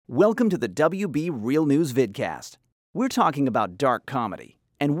Welcome to the WB Real News vidcast. We're talking about dark comedy,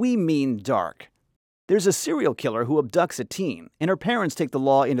 and we mean dark. There's a serial killer who abducts a teen, and her parents take the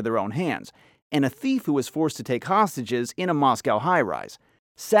law into their own hands, and a thief who is forced to take hostages in a Moscow high-rise.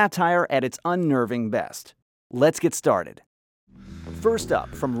 Satire at its unnerving best. Let's get started. First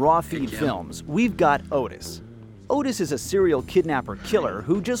up, from Raw Feed Films, we've got Otis. Otis is a serial kidnapper killer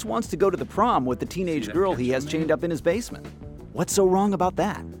who just wants to go to the prom with the teenage girl he has chained up in his basement. What's so wrong about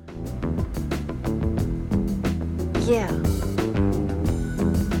that? Yeah.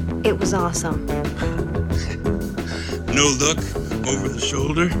 It was awesome. No look, over the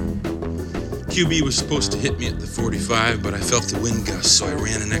shoulder. QB was supposed to hit me at the 45, but I felt the wind gust, so I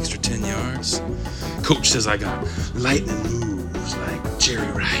ran an extra 10 yards. Coach says I got lightning moves like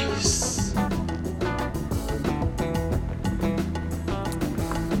Jerry Rice.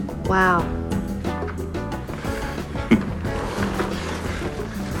 Wow.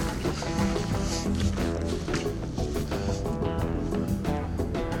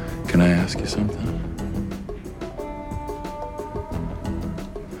 Can I ask you something?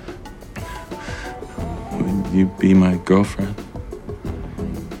 Would you be my girlfriend?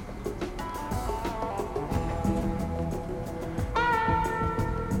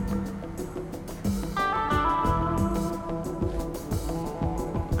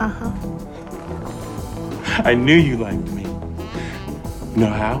 Uh-huh. I knew you liked me.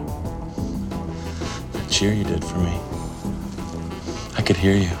 Know how? The cheer you did for me. I could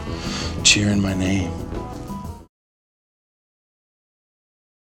hear you cheering my name.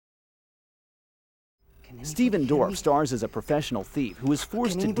 Stephen Dorff stars as a professional thief who is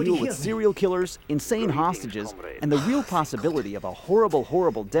forced to deal with serial killers, insane hostages, and the real possibility of a horrible,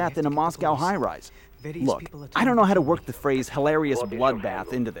 horrible death in a Moscow high-rise. Look, I don't know how to work the phrase hilarious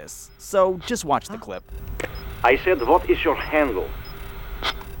bloodbath into this, so just watch the clip. I said, what is your handle?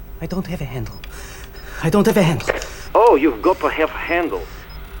 I don't have a handle. I don't have a handle. Oh, you've got to have a handle.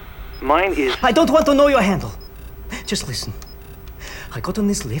 Mine is... I don't want to know your handle. Just listen. I got on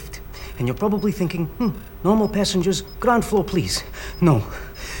this lift, and you're probably thinking, normal passengers, ground floor, please. No.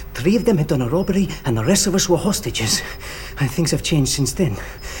 3 of them had done a robbery, and the rest of us were hostages. And things have changed since then.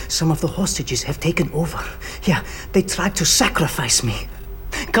 Some of the hostages have taken over. Yeah, they tried to sacrifice me.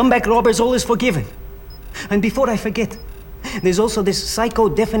 Comeback robbers, all is forgiven. And before I forget, there's also this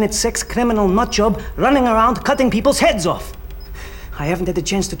psycho-definite sex criminal nutjob running around cutting people's heads off. I haven't had a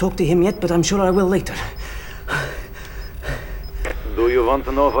chance to talk to him yet, but I'm sure I will later. Do you want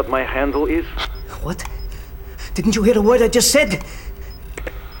to know what my handle is? What? Didn't you hear a word I just said?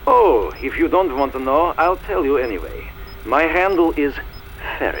 Oh, if you don't want to know, I'll tell you anyway. My handle is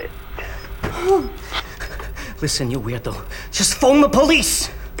Ferret. Listen, you weirdo. Just phone the police!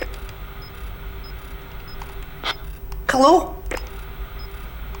 Hello?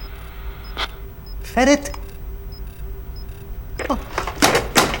 Ferret?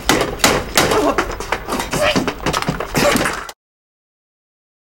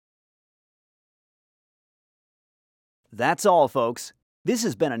 That's all, folks. This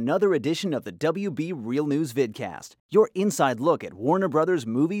has been another edition of the WB Real News vidcast, your inside look at Warner Brothers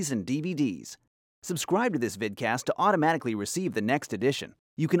movies and DVDs. Subscribe to this vidcast to automatically receive the next edition.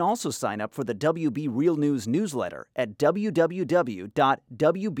 You can also sign up for the WB Real News newsletter at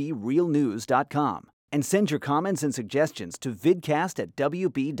www.wbrealnews.com and send your comments and suggestions to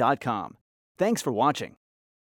vidcast@wb.com. Thanks for watching.